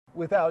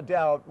without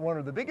doubt, one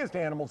of the biggest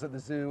animals at the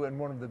zoo and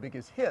one of the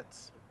biggest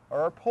hits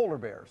are our polar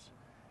bears.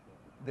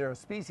 They're a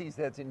species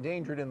that's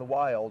endangered in the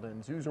wild,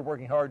 and zoos are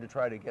working hard to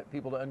try to get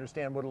people to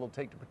understand what it'll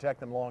take to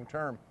protect them long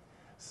term.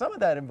 Some of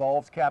that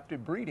involves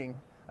captive breeding.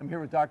 I'm here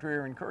with Dr.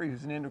 Erin Curry,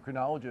 who's an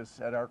endocrinologist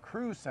at our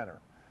Cruise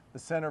Center, the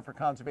Center for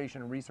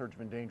Conservation and Research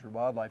of Endangered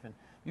Wildlife. And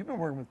you've been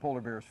working with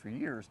polar bears for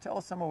years. Tell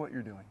us some of what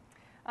you're doing.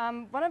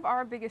 One of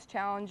our biggest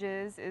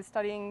challenges is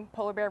studying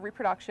polar bear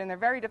reproduction. They're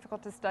very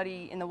difficult to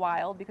study in the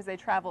wild because they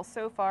travel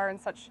so far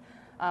and such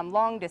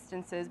long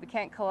distances. We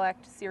can't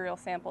collect serial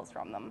samples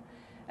from them.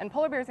 And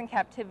polar bears in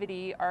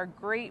captivity are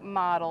great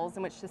models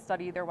in which to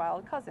study their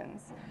wild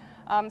cousins.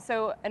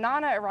 So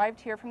Anana arrived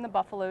here from the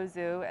Buffalo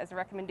Zoo as a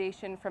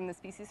recommendation from the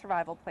Species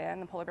Survival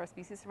Plan, the Polar Bear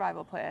Species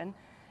Survival Plan.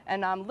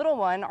 And little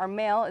one, our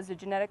male, is a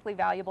genetically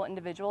valuable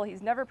individual.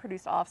 He's never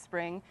produced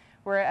offspring,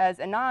 whereas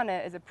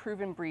Anana is a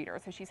proven breeder,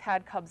 so she's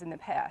had cubs in the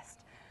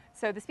past.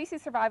 So the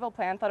Species Survival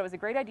Plan thought it was a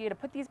great idea to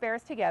put these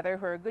bears together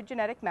who are a good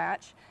genetic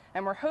match,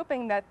 and we're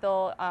hoping that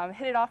they'll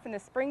hit it off in the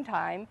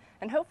springtime,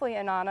 and hopefully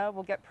Anana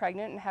will get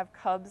pregnant and have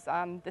cubs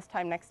this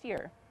time next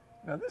year.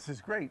 Now this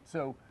is great.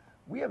 So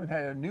we haven't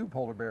had a new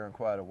polar bear in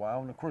quite a while,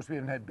 and of course we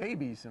haven't had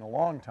babies in a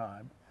long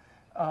time.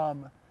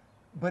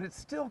 But it's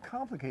still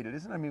complicated,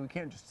 isn't it? I mean, we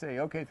can't just say,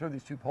 okay, throw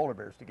these two polar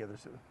bears together.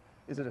 So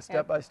is it a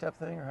step-by-step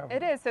thing? Or how?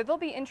 It is. So they'll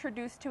be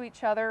introduced to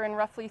each other in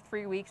roughly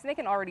 3 weeks, and they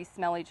can already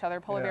smell each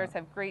other. Polar bears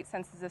have great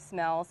senses of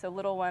smell, so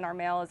little one, our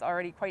male, is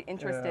already quite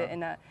interested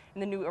in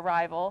the new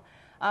arrival.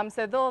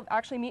 So they'll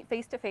actually meet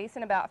face-to-face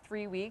in about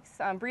 3 weeks.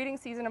 Breeding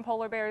season in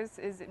polar bears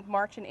is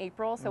March and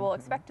April, so we'll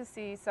expect to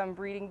see some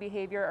breeding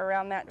behavior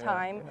around that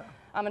time.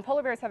 And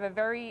polar bears have a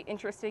very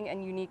interesting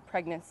and unique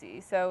pregnancy.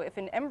 So if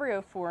an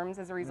embryo forms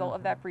as a result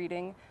of that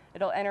breeding,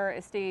 it'll enter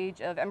a stage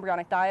of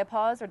embryonic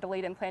diapause or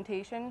delayed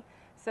implantation.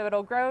 So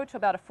it'll grow to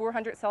about a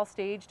 400 cell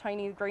stage,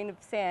 tiny grain of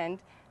sand,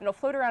 and it'll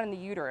float around in the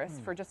uterus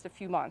for just a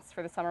few months.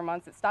 For the summer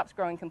months, it stops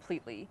growing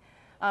completely.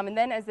 And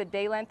then as the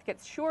day length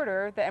gets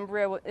shorter, the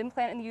embryo will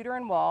implant in the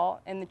uterine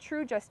wall, and the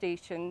true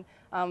gestation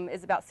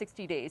is about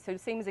 60 days, so the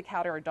same as a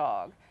cat or a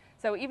dog.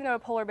 So even though a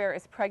polar bear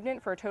is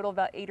pregnant for a total of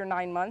about 8 or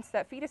 9 months,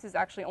 that fetus is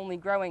actually only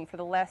growing for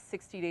the last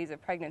 60 days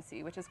of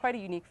pregnancy, which is quite a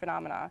unique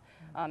phenomena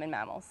in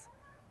mammals.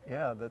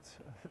 Yeah, that's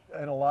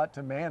and a lot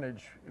to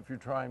manage if you're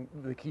trying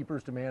the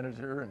keepers to manage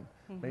her and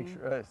make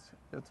sure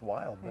it's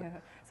wild. But. Yeah.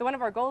 So one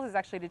of our goals is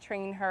actually to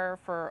train her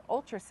for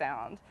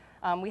ultrasound.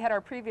 We had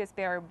our previous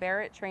bear,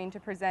 Barrett, trained to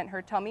present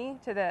her tummy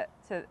to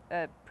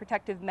a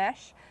protective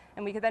mesh,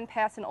 and we could then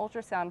pass an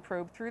ultrasound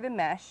probe through the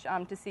mesh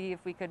to see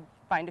if we could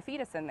find a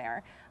fetus in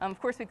there. Of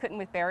course, we couldn't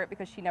with Barrett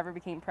because she never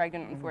became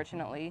pregnant,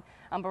 unfortunately.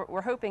 But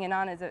we're hoping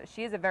Anana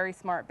she is a very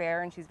smart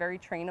bear, and she's very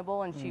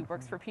trainable, and she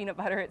works for peanut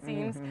butter, it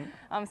seems.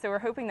 So we're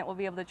hoping that we'll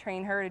be able to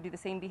train her to do the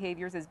same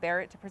behaviors as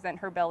Barrett to present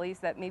her belly so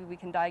that maybe we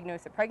can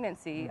diagnose a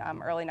pregnancy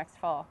early next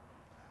fall.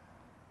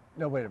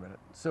 No, wait a minute.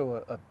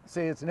 So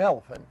say it's an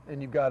elephant and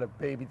you've got a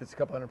baby that's a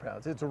couple hundred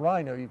pounds. It's a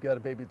rhino, you've got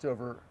a baby that's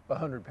over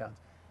 100 pounds.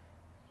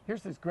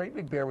 Here's this great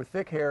big bear with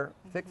thick hair,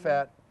 thick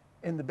fat,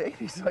 and the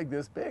baby's like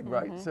this big,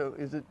 right? So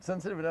is it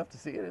sensitive enough to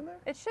see it in there?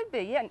 It should be,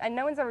 yeah, and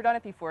no one's ever done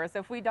it before. So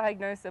if we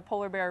diagnose a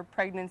polar bear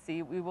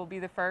pregnancy, we will be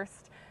the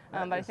first.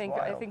 But I think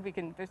we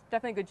can. There's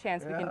definitely a good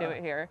chance we can do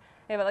it here.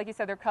 Yeah, but like you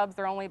said, their cubs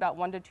are only about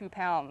 1 to 2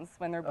 pounds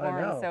when they're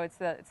born. So it's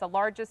the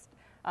largest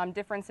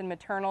difference in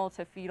maternal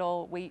to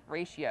fetal weight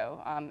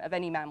ratio of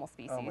any mammal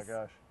species. Oh my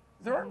gosh.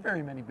 There aren't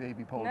very many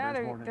baby polar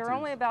bears born in there are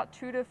only about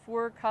 2 to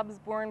 4 cubs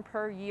born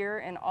per year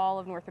in all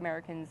of North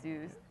American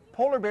zoos.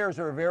 Polar bears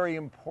are a very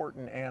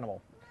important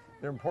animal.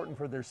 They're important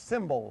for their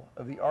symbol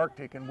of the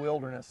Arctic and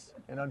wilderness,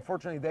 and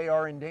unfortunately they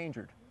are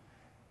endangered.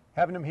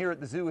 Having them here at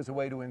the zoo is a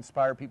way to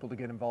inspire people to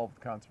get involved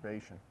with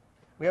conservation.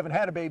 We haven't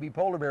had a baby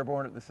polar bear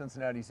born at the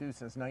Cincinnati Zoo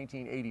since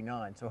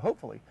 1989, so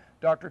hopefully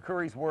Dr.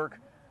 Curry's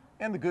work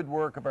and the good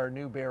work of our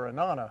new bear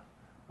Anana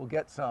will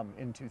get some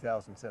in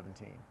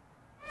 2017.